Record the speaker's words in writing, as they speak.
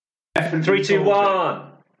3, 2, 1.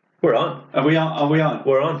 We're on. Are we on?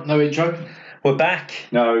 We're on. No intro? We're back.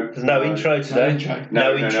 No. There's no intro today.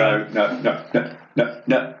 No No intro.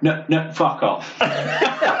 intro. No. Fuck off.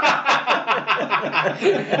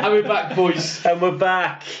 And we're back, boys. And we're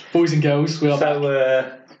back. Boys and girls, we are back.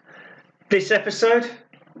 So, this episode,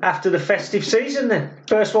 after the festive season then.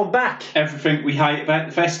 First one back. Everything we hate about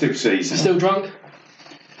the festive season. Still drunk?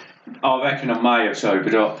 I reckon I may have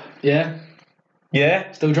sobered up. Yeah?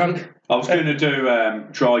 Yeah? Still drunk? I was going to do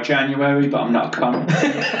dry January, but I'm not a cunt.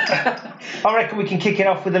 I reckon we can kick it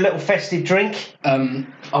off with a little festive drink.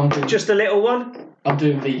 I'm doing, Just a little one. I'm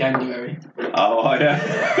doing veganuary. Oh, yeah.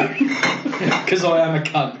 Because I am a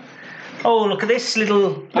cunt. Oh, look at this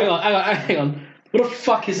little... Hang on. What the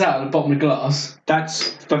fuck is that on the bottom of the glass? That's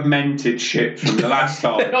fermented shit from the last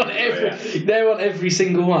time. They're on every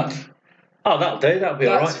single one. Oh, that'll do. That'll be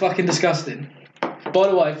alright. That's fucking disgusting. By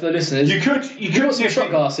the way, for the listeners, You could got some nip shot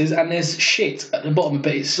in. glasses and there's shit at the bottom of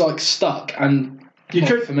it. It's like stuck and You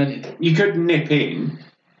could- fermented. You could nip in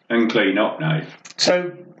and clean up now.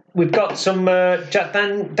 So, we've got some Jack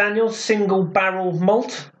Daniel's single barrel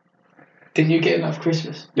malt. Didn't you get enough for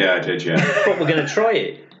Christmas? Yeah, I did, yeah. But we're going to try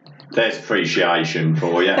it. There's appreciation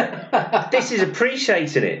for you. This is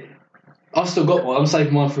appreciating it. I've still got one. I'm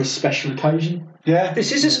saving mine for a special occasion. Yeah.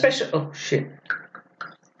 This is a special... Oh, shit.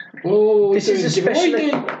 Oh, This is a special...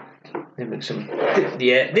 special.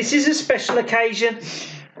 Yeah, this is a special occasion.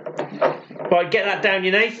 Right, get that down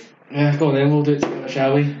your Nath. Yeah, go on then. We'll do it together,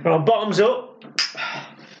 shall we? Right, bottoms up.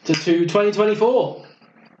 To 2024.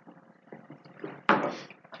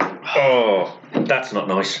 Oh, that's not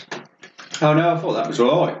nice. Oh, no, I thought that was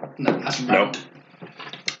all right. No, that's No.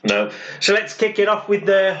 No. So let's kick it off with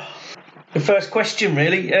the first question,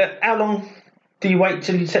 really. How long do you wait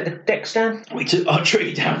till you set the decks down? We took our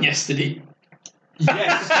tree down yesterday.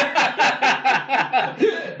 Yes.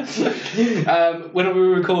 When are we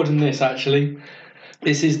recording this, actually?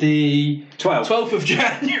 This is the 12th of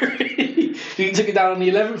January. You took it down on the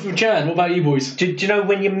 11th of Jan. What about you boys? Do you know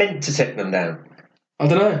when you're meant to set them down? I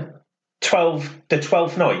don't know. The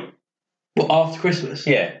 12th night? What, after Christmas?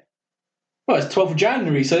 Yeah. Well, it's 12th of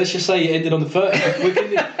January, so let's just say it ended on the 30th.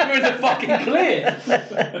 We're in the fucking clear.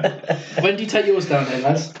 When do you take yours down then,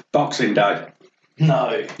 lads? Boxing Day.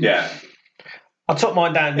 No. Yeah. I took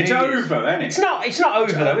mine down It's New Year's. over, isn't it? It's not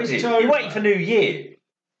over though, is it? It's You're over. waiting for New Year.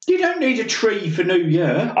 You don't need a tree for New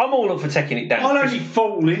Year. I'm all up for taking it down. I'll only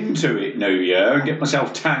fall into it New Year and get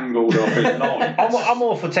myself tangled up in lights. I'm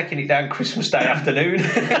all for taking it down Christmas Day afternoon.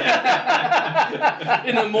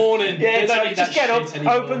 In the morning. Yeah, You don't so need just that get up, shit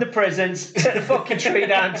anymore. open the presents, set the fucking tree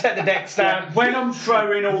down, set the decks down. When I'm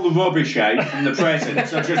throwing all the rubbish out from the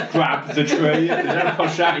presents, I just grab the tree and then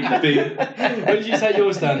push that in the bin. When did you take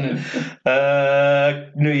yours down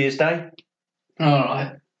then? New Year's Day?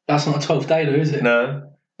 Alright. That's not a 12th day though, is it? No.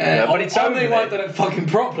 No, but it's I over won't then. done it fucking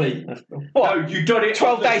properly. What? No, you done it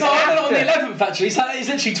 12 days No, I done it on the after. 11th actually. It's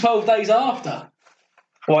literally 12 days after.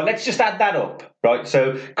 Well, let's just add that up. Right,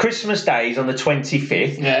 so Christmas Day is on the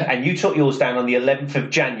 25th, Yeah. and you took yours down on the 11th of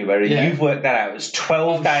January. Yeah. You've worked that out as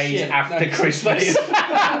 12 days shit. after No, Christmas.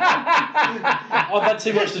 I've had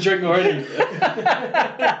too much to drink already.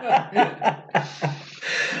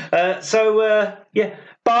 Yeah,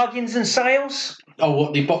 bargains and sales. Oh,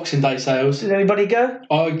 what, the Boxing Day sales? Did anybody go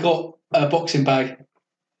I got a boxing bag.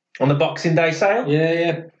 on the Boxing Day sale?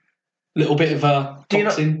 Yeah. Little bit of Do you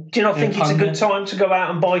boxing. not think it's a good time? time to go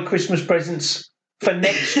out and buy Christmas presents for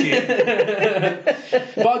next year?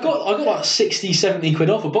 But I got like 60, 70 quid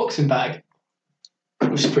off a boxing bag,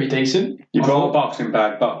 which is pretty decent. You I bought a thought. boxing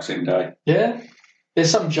bag Boxing Day. Yeah.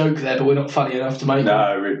 There's some joke there, but we're not funny enough to make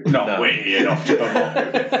No, we're not No. witty enough to come up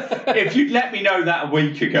with. If you'd let me know that a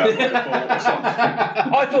week ago, I'd have bought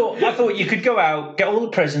something. I thought you could go out, get all the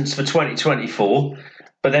presents for 2024,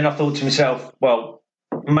 but then I thought to myself, well,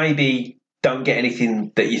 maybe don't get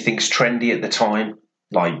anything that you think's trendy at the time,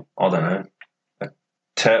 like, I don't know, a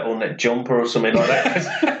turtleneck jumper or something like that.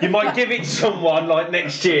 'Cause you might give it to someone like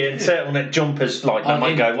next year, and turtleneck jumpers, like, they I'm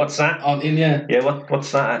might in. go, what's that? I'm in, yeah. Yeah,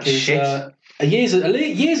 what's that? It's, Shit. a year's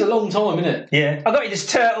a long time, isn't it? Yeah, I got you this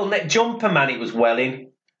turtleneck jumper, man. It was welling.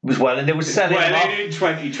 They were selling them Well, off. in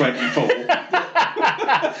 2024.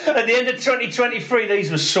 At the end of 2023, these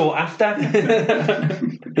were sought after.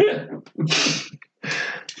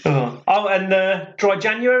 And dry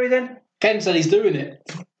January then? Ken said he's doing it.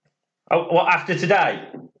 Oh, what, after today?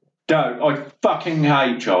 Don't. I fucking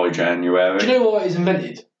hate dry January. Do you know why it was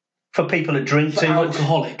invented? For people that drink For too much?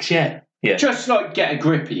 alcoholics, yeah. Yeah. Just like get a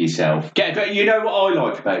grip of yourself. You know what I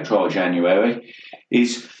like about dry January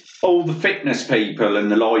is all the fitness people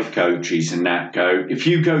and the life coaches and that go. If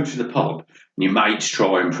you go to the pub, and your mates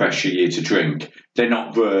try and pressure you to drink, they're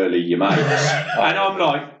not really your mates. And I'm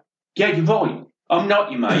like, yeah, you're right. I'm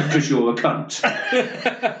not your mate because you're a cunt.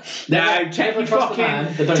 Now, take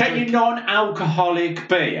your non-alcoholic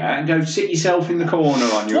beer and go sit yourself in the corner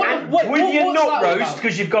on your own. Will you what's not that roast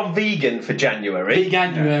because you've gone vegan for January?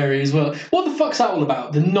 Veganuary as well. What the fuck's that all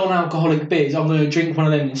about? The non-alcoholic beers. I'm going to drink one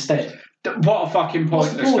of them instead. What a fucking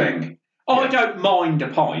pointless thing. I don't mind a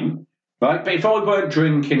pint, right? But if I weren't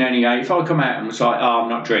drinking anyway, if I come out and was like, oh, I'm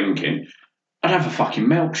not drinking, I'd have a fucking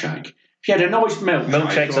milkshake. If you had a nice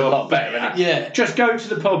Milkshake's a lot better, isn't it? Yeah. Just go to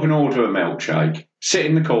the pub and order a milkshake. Sit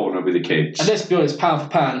in the corner with the kids. And let's be honest, pound for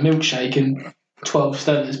pound, milkshake and 12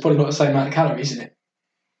 Stellas is probably not the same amount of calories, is it?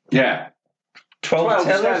 Yeah. 12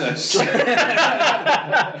 Stellas.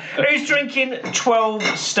 Who's drinking 12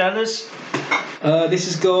 Stellas? This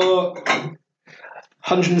has got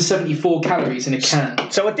 174 calories in a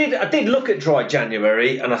can. So I did look at dry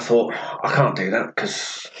January and I thought, I can't do that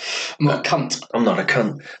because I'm not a cunt. I'm not a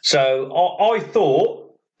cunt. So I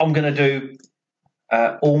thought I'm going to do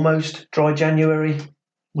almost dry January.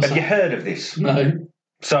 Have you heard of this? No.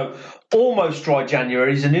 So almost dry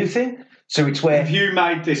January is a new thing. So it's where... Have you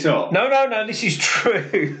made this up? No, this is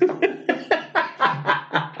true.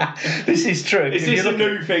 This is true. Is this a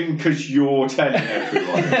new thing because you're telling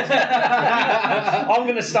everyone? I'm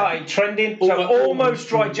going to start it trending. So almost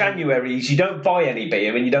dry January is you don't buy any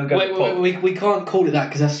beer and you don't go to the pub. Wait, we can't call it that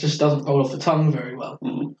because that just doesn't roll off the tongue very well.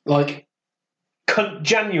 Like...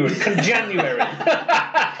 January.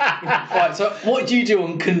 Right, so what do you do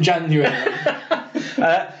on January?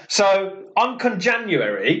 So on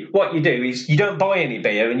January, what you do is you don't buy any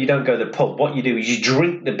beer and you don't go to the pub. What you do is you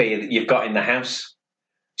drink the beer that you've got in the house.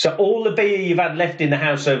 So all the beer you've had left in the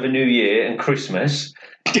house over New Year and Christmas,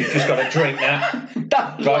 you've just got to drink that.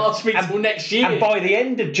 That lasts me until next year. And by the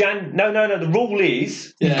end of No, the rule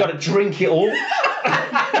is you've got to drink it all.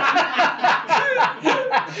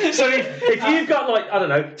 So if you've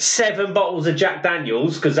got 7 bottles of Jack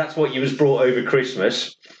Daniels, because that's what you was brought over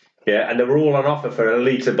Christmas, yeah, and they were all on offer for a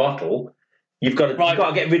litre bottle, you've got to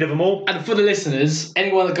get rid of them all. And for the listeners,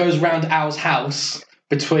 anyone that goes round Al's house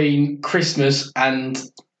between Christmas and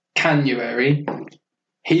January,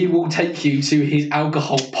 he will take you to his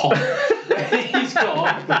alcohol pot. He's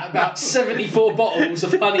got about 74 bottles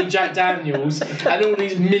of honey Jack Daniels and all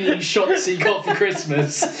these mini shots he got for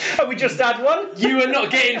Christmas. And we just had one. You are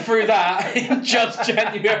not getting through that in just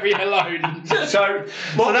January alone. So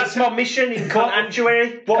that's my mission in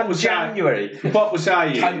January. What was January? What was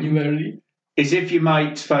saying? January is if your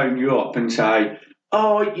mates phone you up and say,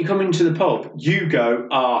 "Oh, you coming to the pub?" You go,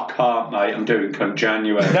 "Oh, can't, mate. I'm doing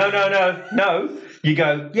January." No. You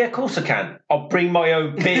go, yeah, of course I can. I'll bring my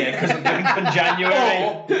own beer because I'm doing January.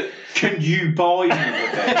 Or can you buy me the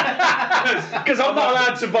beer? Because I'm not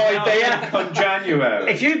allowed to buy beer.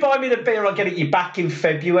 January. If you buy me the beer, I'll get it you back in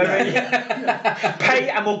February.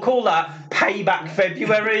 And we'll call that Payback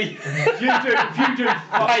February. If you do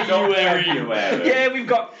February. Yeah, we've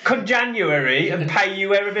got January and Pay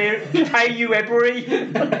You February.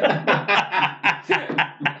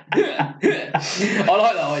 I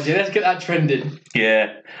like that idea. Let's get that trending.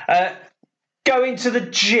 Yeah. Going to the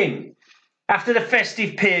gym. After the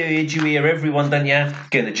festive period, you hear everyone, don't you?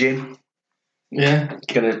 Go to the gym. Yeah.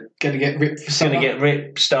 Gonna get ripped for summer. Gonna get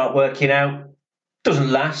ripped, start working out.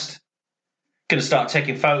 Doesn't last. Gonna start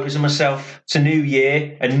taking photos of myself. It's a new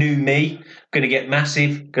year, a new me. Gonna get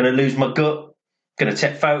massive. Gonna lose my gut. Going to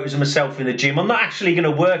take photos of myself in the gym. I'm not actually going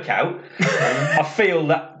to work out. I feel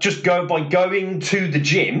that just by going to the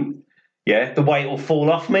gym, yeah, the weight will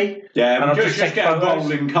fall off me. Yeah, and I'll just get a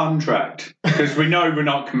rolling contract because we know we're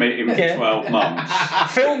not committing for 12 months.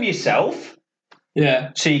 Film yourself,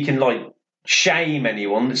 yeah, so you can shame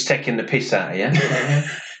anyone that's taking the piss out of you.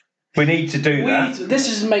 We need to do that. Let's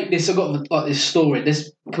just make this. I've got this story.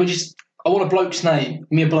 I want a bloke's name.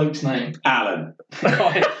 Give me a bloke's name. Alan.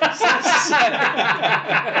 Right.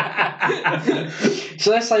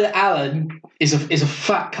 So let's say that Alan is a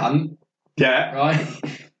fat cunt. Yeah. Right.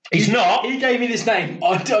 He's not. He gave me this name.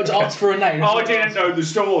 I asked for a name. I didn't know the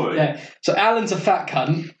story. Yeah. So Alan's a fat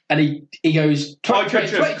cunt, and he goes. I could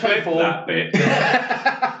just clip that bit.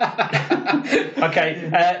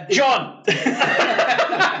 Okay, John.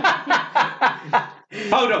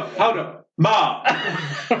 Hold on. Mark.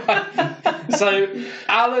 So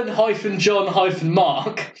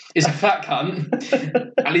Alan-John-Mark is a fat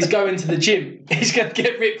cunt, and he's going to the gym. He's going to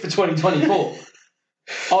get ripped for 2024.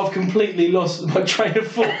 I've completely lost my train of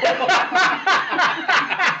thought.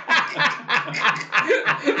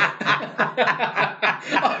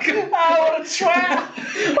 What a twat! I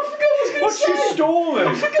forgot what I was going What's your story?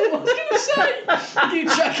 I forgot what I was going to say. You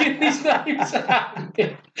chucking these names at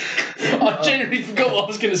me. I genuinely forgot what I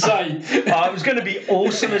was going to say. It was going to be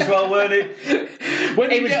awesome as well, weren't it?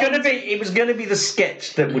 It was going to be the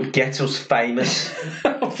sketch that would get us famous.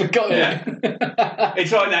 I forgot it.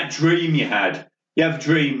 It's like that dream you had. You have a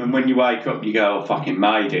dream, and when you wake up, you go, "I fucking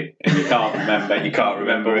made it," and you can't remember. You can't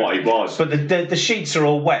remember what it was. But the sheets are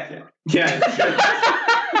all wet. Yeah.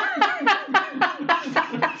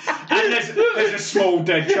 And there's a small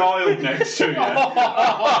dead child next to you.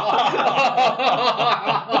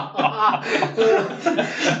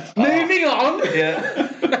 Moving on.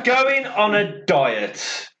 Yeah. Going on a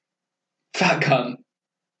diet. Fat cunt.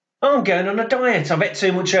 I'm going on a diet. I've ate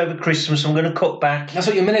too much over Christmas. I'm going to cut back. That's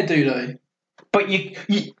what you're meant to do, though. But you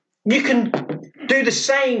can do the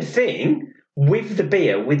same thing with the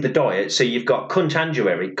beer, with the diet. So you've got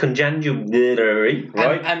conjanguary,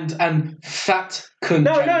 right? And fat cunt.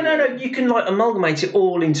 No. You can like amalgamate it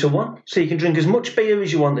all into one. So you can drink as much beer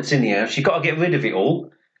as you want that's in the house. You've got to get rid of it all.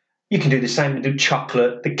 You can do the same with the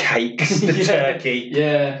chocolate, the cakes, the turkey.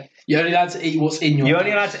 Yeah. You're only allowed to eat what's in your house. You're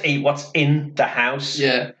only allowed to eat what's in the house.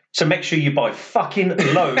 Yeah. So make sure you buy fucking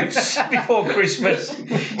loads before Christmas.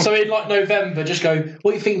 So in like November, just go,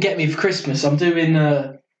 what do you think get me for Christmas? I'm doing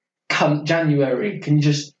cunt January. Can you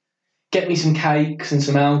just get me some cakes and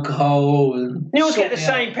some alcohol? And you always get the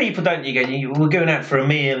same people, don't you? We're going out for a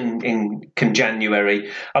meal in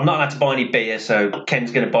January. I'm not allowed to buy any beer, so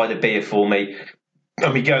Ken's going to buy the beer for me.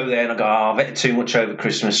 And we go there and I go, I've eaten too much over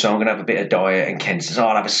Christmas, so I'm going to have a bit of diet. And Ken says,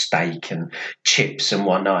 I'll have a steak and chips and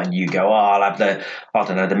whatnot. And you go, I'll have the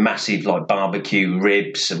massive like barbecue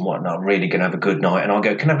ribs and whatnot. I'm really going to have a good night. And I'll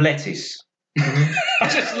go, can I have lettuce?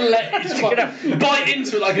 Just lettuce. Bite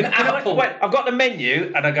into it like an apple. Wait, I've got the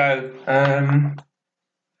menu and I go,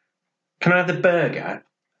 can I have the burger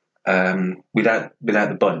without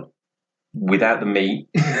the bun? Without the meat,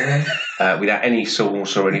 without any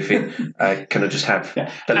sauce or anything, can I just have the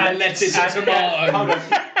lettuce and tomato?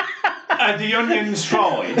 Are the onions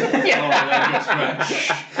fried?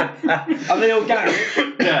 Are they organic?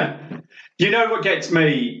 Yeah. You know what gets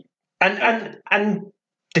me? And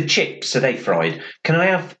the chips, are they fried? Can I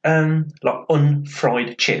have like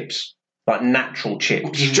unfried chips? Like natural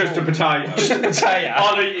chips? Just a potato. Just a potato.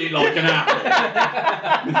 I'll eat it like an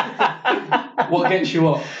apple. What gets you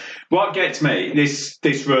up? What gets me, this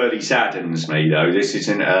really saddens me though, this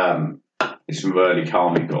isn't really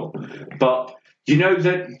comical, but you know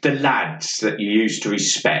the lads that you used to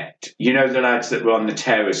respect, you know the lads that were on the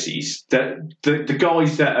terraces, the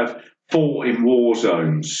guys that have fought in war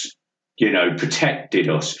zones, you know, protected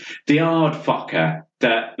us, the hard fucker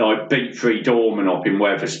that like beat Free Dorman up in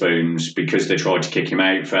Weatherspoons because they tried to kick him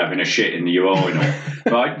out for having a shit in the urinal,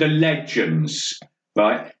 right, the legends,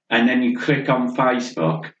 right, and then you click on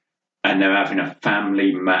Facebook and they're having a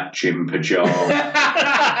family matching pyjamas.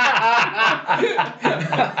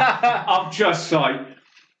 I'm just like,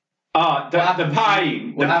 the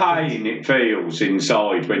pain it feels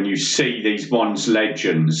inside when you see these once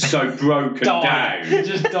legends so broken down.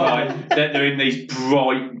 Just die. Like, that they're in these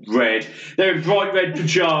bright red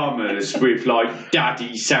pyjamas with like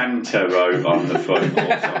Daddy Santa wrote on the front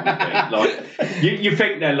or something. Like you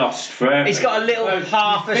think they're lost forever. He's got a little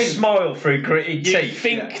half a smile through gritted teeth. You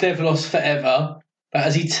think they've lost forever. But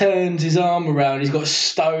as he turns his arm around, he's got a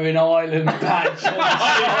Stone Island patch on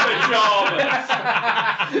his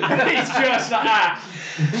He's just like that.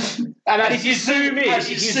 And if you zoom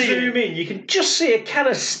in, you can just see a can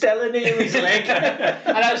of Stella near his leg.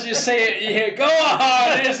 And as you see it, you hear, "Go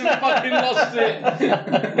on, he hasn't fucking lost it."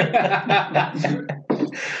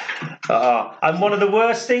 And one of the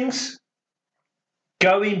worst things,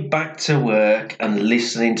 going back to work and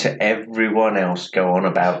listening to everyone else go on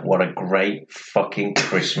about what a great fucking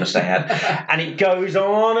Christmas they had. And it goes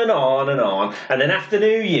on and on and on. And then after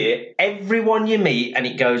New Year, everyone you meet, and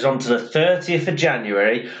it goes on to the 30th of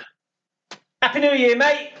January. Happy New Year,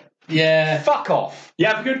 mate. Yeah. Fuck off. You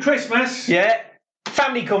have a good Christmas. Yeah.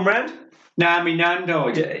 Family come round. Nah, me nan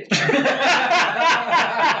died.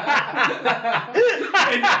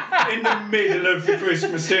 in the middle of the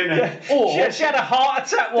Christmas dinner. Or she had a heart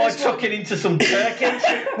attack while tucking into some turkey.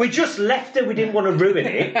 We just left her. We didn't want to ruin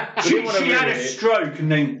it. She had a stroke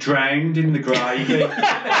and then drowned in the gravy.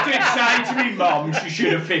 I did say to me mum she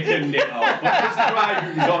should have thickened it up because the gravy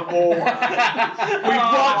was like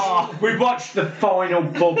water. We watched the final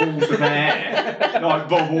bubbles of air like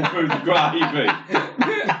bubble through the gravy.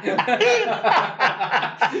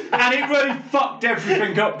 And it really fucked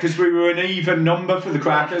everything up because we were an even number for the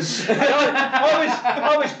crackers.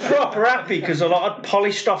 I was proper happy because I'd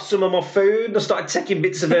polished off some of my food and I started taking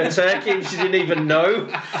bits of her turkey and she didn't even know.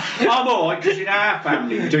 I'm alright because in our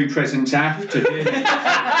family we do presents after dinner.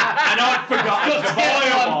 And I'd forgotten to buy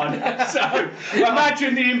one. So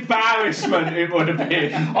imagine the embarrassment it would have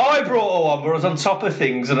been. I brought one, but I was on top of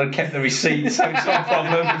things and I'd kept the receipts, so it's no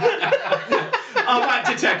problem. I've had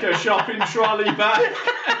to take a shopping trolley back.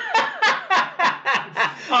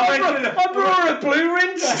 I brought her a blue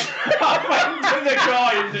rinse. I went to the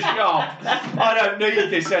guy in the shop. I don't need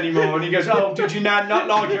this anymore. And he goes, "Oh, did you now not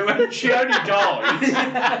like her when she only died?"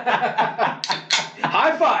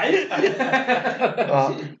 High five.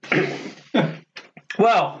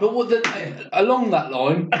 Well, But along that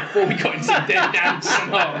line, before we got into the dead dance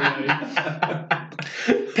scenario,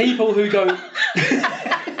 people who go,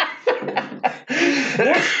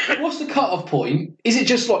 what's the cut-off point? Is it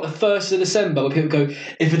just like the 1st of December where people go,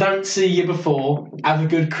 if I don't see you before, have a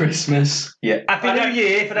good Christmas? yeah. Happy New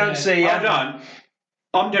Year if I don't see you. Hold on.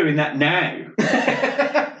 I'm doing that now.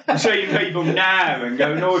 I'm seeing people now and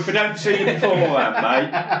going, "No, if I don't see you beforehand,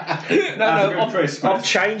 mate." No, I've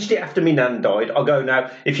changed it after my nan died. I'll go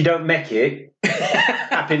now, if you don't make it,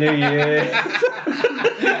 Happy New Year.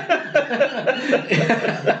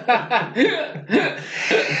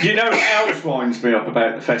 You know what else winds me up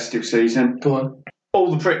about the festive season? Go on.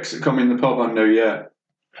 All the pricks that come in the pub on New Year.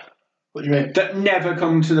 What do you mean? That never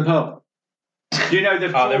come to the pub. You know, they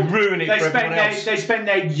ruin it for everyone else. They spend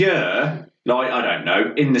their year, like, I don't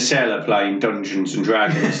know, in the cellar playing Dungeons and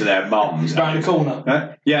Dragons to their mums. Round the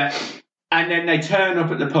corner. Yeah. And then they turn up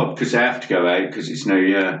at the pub because they have to go out because it's New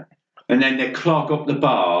Year. And then they clog up the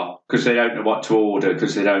bar because they don't know what to order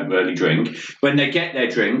because they don't really drink. When they get their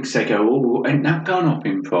drinks, they go, "Oh, ain't that gone up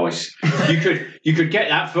in price? You could get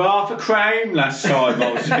that for £0.50 last time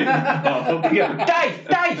I was in the pub." Dave,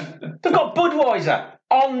 they've got Budweiser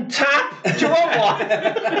on tap. Do you want one?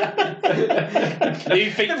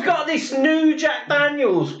 You think They've got this new Jack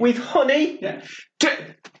Daniels with honey. Yeah.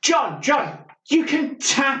 John, you can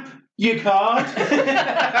tap your card.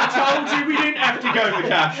 I told you we didn't have to go the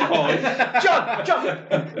cash point.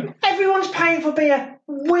 John, everyone's paying for beer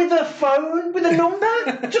with a phone, with a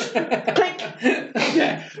number. Just click.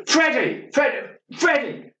 Yeah. Freddie,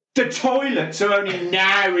 the toilets are only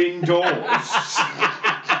now indoors.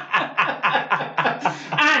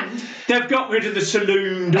 And they've got rid of the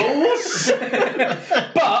saloon doors.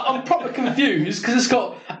 But I'm proper confused because it's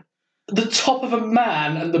got the top of a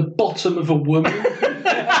man and the bottom of a woman.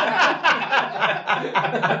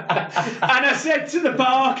 And I said to the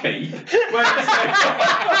barkeep,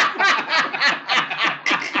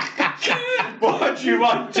 "What do you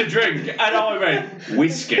want to drink?" And I went,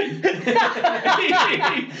 "Whiskey." He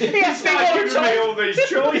started giving me all these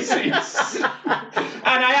choices.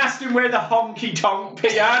 And I asked him where the honky-tonk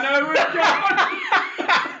piano had gone.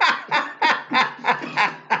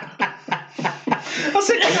 I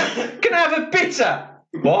said, "Can I have a bitter?"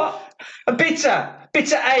 What? A bitter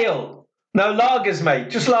ale. No lagers, mate.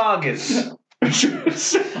 Just lagers. I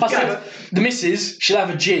said, the missus, she'll have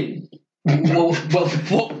a gin. Well,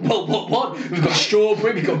 what? We've got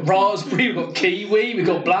strawberry, we've got raspberry, we've got kiwi, we've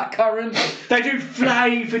got blackcurrant. They do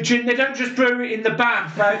flavoured gin. They don't just brew it in the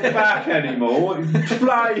bath out the back anymore. It's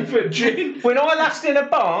flavoured gin. When I last in a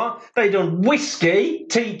bar, they done whiskey,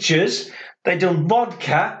 teachers. They done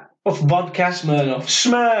vodka. What's vodka?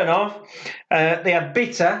 Smirnoff. They had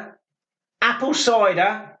bitter, apple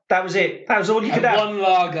cider. That was it. That was all you could have. One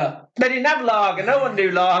lager. They didn't have lager. No one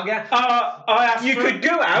knew lager. You could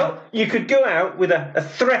go out with a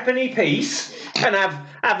threepenny piece and have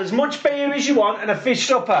as much beer as you want and a fish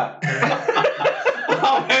supper.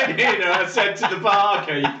 I went in and I said to the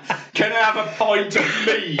barkeep, "Can I have a pint of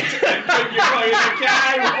meat and drink your way in the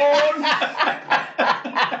cow horn?"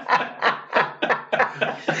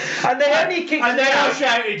 And they only kicked and me then I out.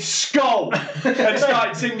 shouted "Skull" and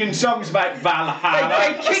started singing songs about Valhalla.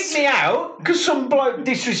 They kicked me out because some bloke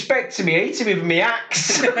disrespected me, eating me with my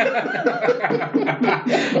axe. I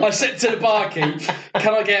said to the barkeep,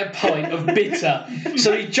 "Can I get a pint of bitter?"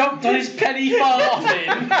 So he jumped on his penny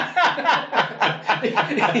farthing.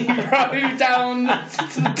 He rode down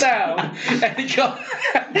to the town and he got.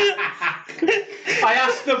 I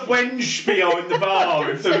asked the wench behind the bar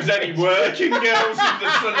if there was any working girls in the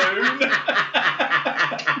saloon.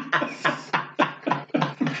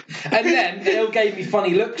 And then they all gave me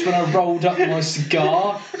funny looks when I rolled up my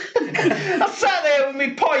cigar. I sat there with my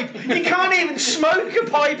pipe. You can't even smoke a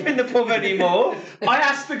pipe in the pub anymore. I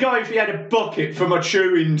asked the guy if he had a bucket for my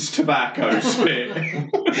chewing's tobacco spit.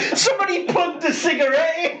 Somebody plugged a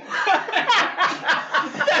cigarette in.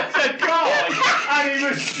 That's a guy, and he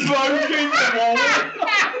was smoking the wall.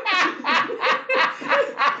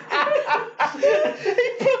 He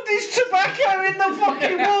plugged his tobacco in the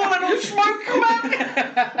fucking wall and all smoke come out.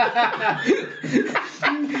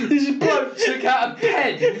 This bloke took out a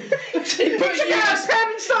pen. He put Took out a pen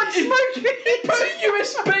and started smoking. He put a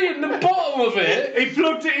USB in the bottom of it. He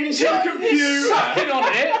plugged it into a He's computer. sucking on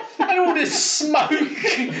it, and all this smoke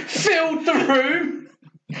filled the room.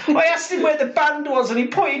 I asked him where the band was and he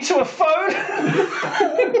pointed to a phone.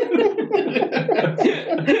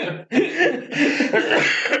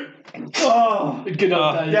 Oh, Good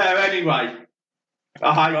old days. yeah, anyway.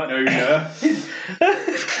 I hate New Year.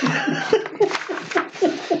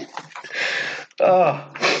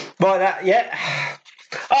 Right, that, yeah.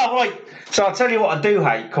 Oh, right. So I'll tell you what I do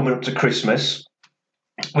hate coming up to Christmas.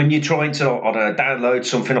 When you're trying to, I don't know, download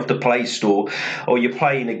something off the Play Store, or you're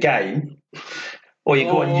playing a game, or you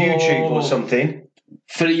go on YouTube or something.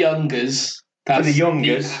 For the youngers. For the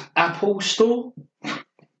youngers. The Apple Store.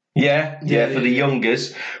 Yeah, for the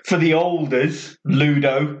youngers. For the olders,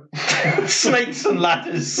 Ludo. Snakes and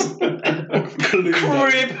ladders.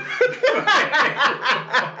 Crib.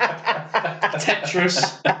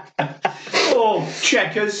 Tetris. Oh,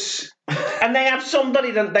 checkers. And they have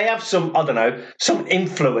somebody, they have some, I don't know, some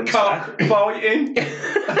influencer. Cockfighting.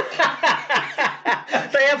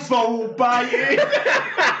 They have Bull baiting.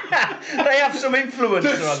 They have some influencer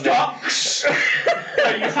The on there. stocks.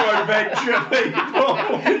 That you throw a bench at people.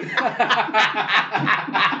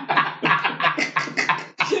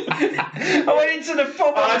 I went into the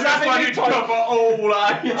pub. I just wanted to cover all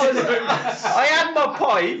ages. I had my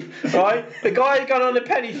pipe, right? The guy had gone on a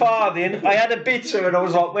penny farthing. I had a bitter, and I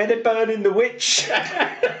was like, "Where they burning the witch?"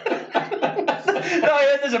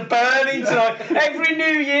 No, there's a burning tonight. Every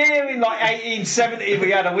New Year in like 1870,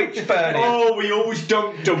 we had a witch burning. Oh, we always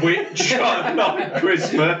dumped a witch on like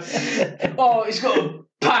Christmas. Oh, he's got a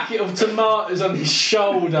packet of tomatoes on his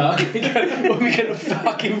shoulder. When we gonna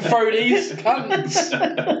fucking throw these cunts?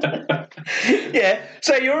 Yeah,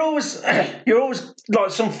 so you're always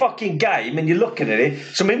like some fucking game, and you're looking at it.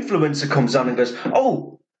 Some influencer comes on and goes,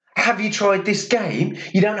 "Oh, have you tried this game?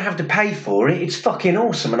 You don't have to pay for it. It's fucking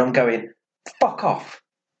awesome." And I'm going, "Fuck off,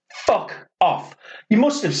 fuck off." You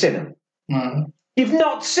must have seen them. No. You've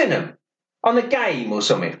not seen them on a game or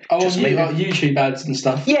something. Oh, Just maybe. YouTube ads and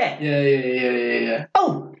stuff. Yeah. Yeah.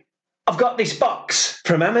 Oh, I've got this box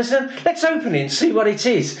from Amazon. Let's open it and see what it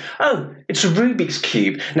is. Oh, it's a Rubik's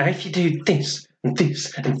Cube. Now, if you do this and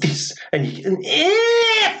this and this, and you can...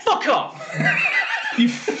 fuck off! You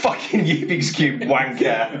fucking Rubik's Cube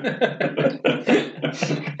wanker.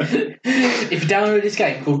 If you download this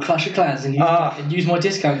game called Clash of Clans and use my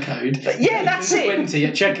discount code, yeah, that's it. 20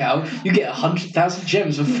 at checkout, you get 100,000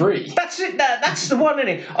 gems for free. That's it. That's the one, isn't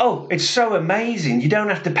it? Oh, it's so amazing. You don't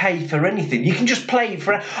have to pay for anything. You can just play it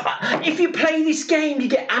for. If you play this game, you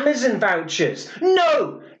get Amazon vouchers.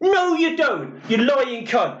 No, you don't. You lying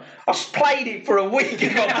cunt. I played it for a week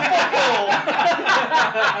and got fuck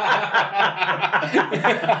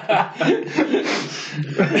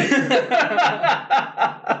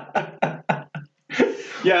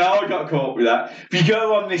Yeah, I got caught with that. If you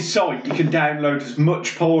go on this site, you can download as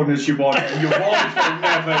much porn as you want, and your wife will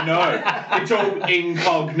never know. It's all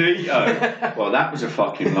incognito. Well, that was a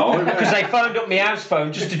fucking lie. Because they phoned up my house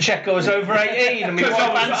phone just to check I was over 18, and my wife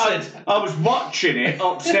answered. I was watching it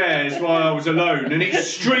upstairs while I was alone, and it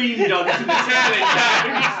streamed onto the telly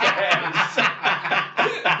downstairs.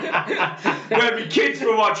 Where my kids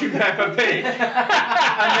were watching Peppa Pig,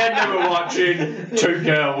 and then they were watching 2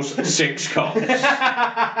 Girls, 6 Cocks,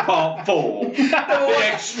 Part 4,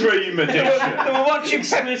 the Extreme Edition. They were watching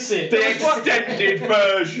Peppa Pig. The extended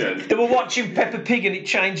version. They were watching Peppa Pig, and it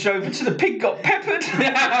changed over to The Pig Got Peppered.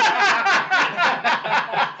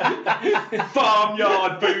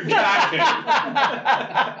 Farmyard bukkake.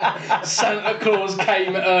 Santa Claus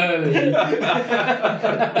came early.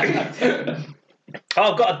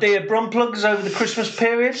 I've got a dear Brumplugs over the Christmas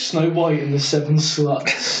period. Snow White and the 7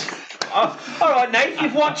 Sluts. All right, Nate,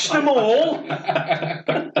 you've watched them all.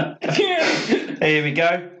 Here we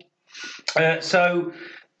go. So,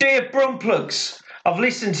 dear Brumplugs, I've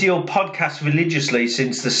listened to your podcast religiously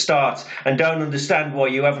since the start and don't understand why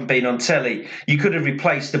you haven't been on telly. You could have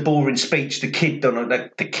replaced the boring speech the king done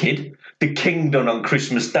on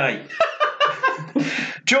Christmas Day.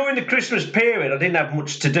 During the Christmas period, I didn't have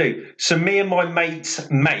much to do, so me and my mate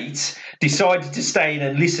decided to stay in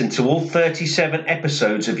and listen to all 37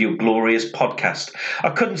 episodes of your glorious podcast. I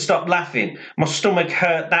couldn't stop laughing. My stomach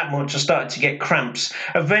hurt that much, I started to get cramps.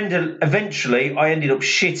 Eventually, I ended up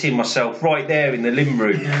shitting myself right there in the living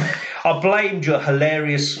room. I blamed your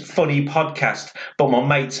hilarious, funny podcast, but my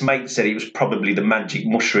mate's mate said it was probably the magic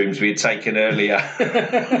mushrooms we had taken earlier.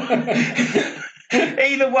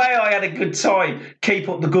 Either way, I had a good time. Keep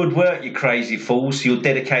up the good work, you crazy fools. Your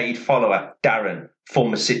dedicated follower, Darren,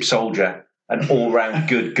 former SIP soldier, an all-round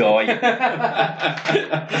good guy.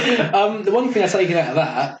 The one thing I've taken out of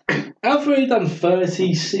that, how have we only done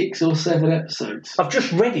 36 or 7 episodes? I've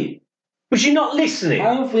just read it. Was you not listening?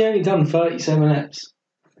 How have we only done 37 eps?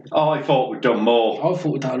 I thought we'd done more. I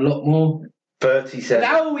thought we'd done a lot more. 37.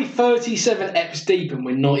 How are we 37 eps deep and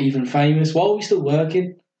we're not even famous? Why are we still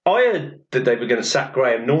working? I heard that they were going to sack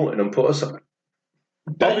Graham Norton and put us on.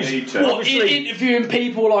 They need to. What, interviewing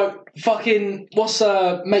people like fucking, what's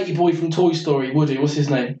matey boy from Toy Story, Woody, what's his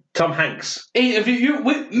name? Tom Hanks. Interview you,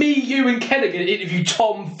 with me, you and Ken are going to interview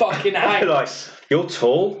Tom fucking Hanks. Like, you're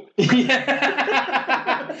tall.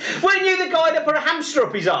 Yeah. Weren't you the guy that put a hamster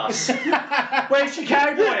up his arse? Where's your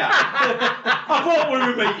cowboy at? I thought we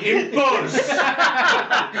were meeting Buzz.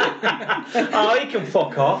 Oh, he can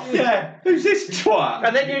fuck off. Yeah, who's this twat?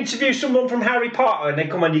 And then you interview someone from Harry Potter and they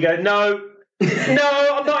come on and you go, no,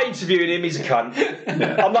 I'm not interviewing him, he's a cunt.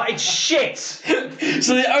 I'm like, it's shit. So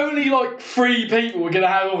the only like 3 people we're going to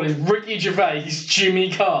have on is Ricky Gervais,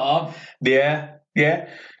 Jimmy Carr. Yeah.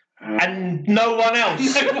 And no one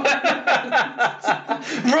else.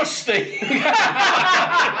 Rusty.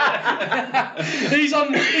 he's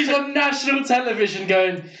on national television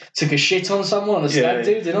going, took a shit on someone on a stag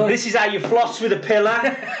do, didn't I? This is how you floss with a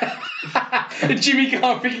pillar. And Jimmy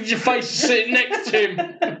Carr, Ricky Gervais is sitting next to him.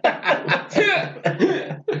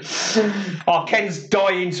 Oh, Ken's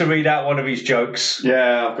dying to read out one of his jokes.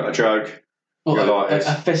 Yeah, I've got a joke. What, like a this.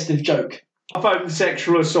 festive joke. I phoned the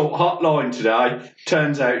sexual assault hotline today.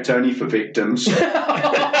 Turns out it's only for victims.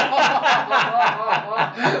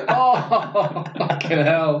 Oh, fucking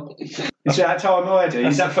hell. Is that time already?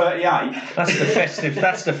 Is that 38?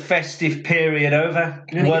 That's the festive period over.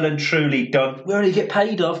 Well and truly done. We only get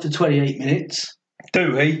paid after 28 minutes.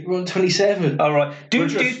 Do we? We're on 27. All right.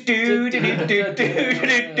 28.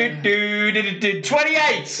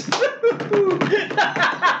 28.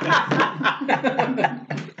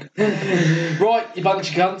 Right, you bunch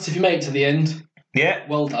of cunts. If you make it to the end, Yeah.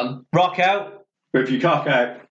 well done. Rock out. With your cock out.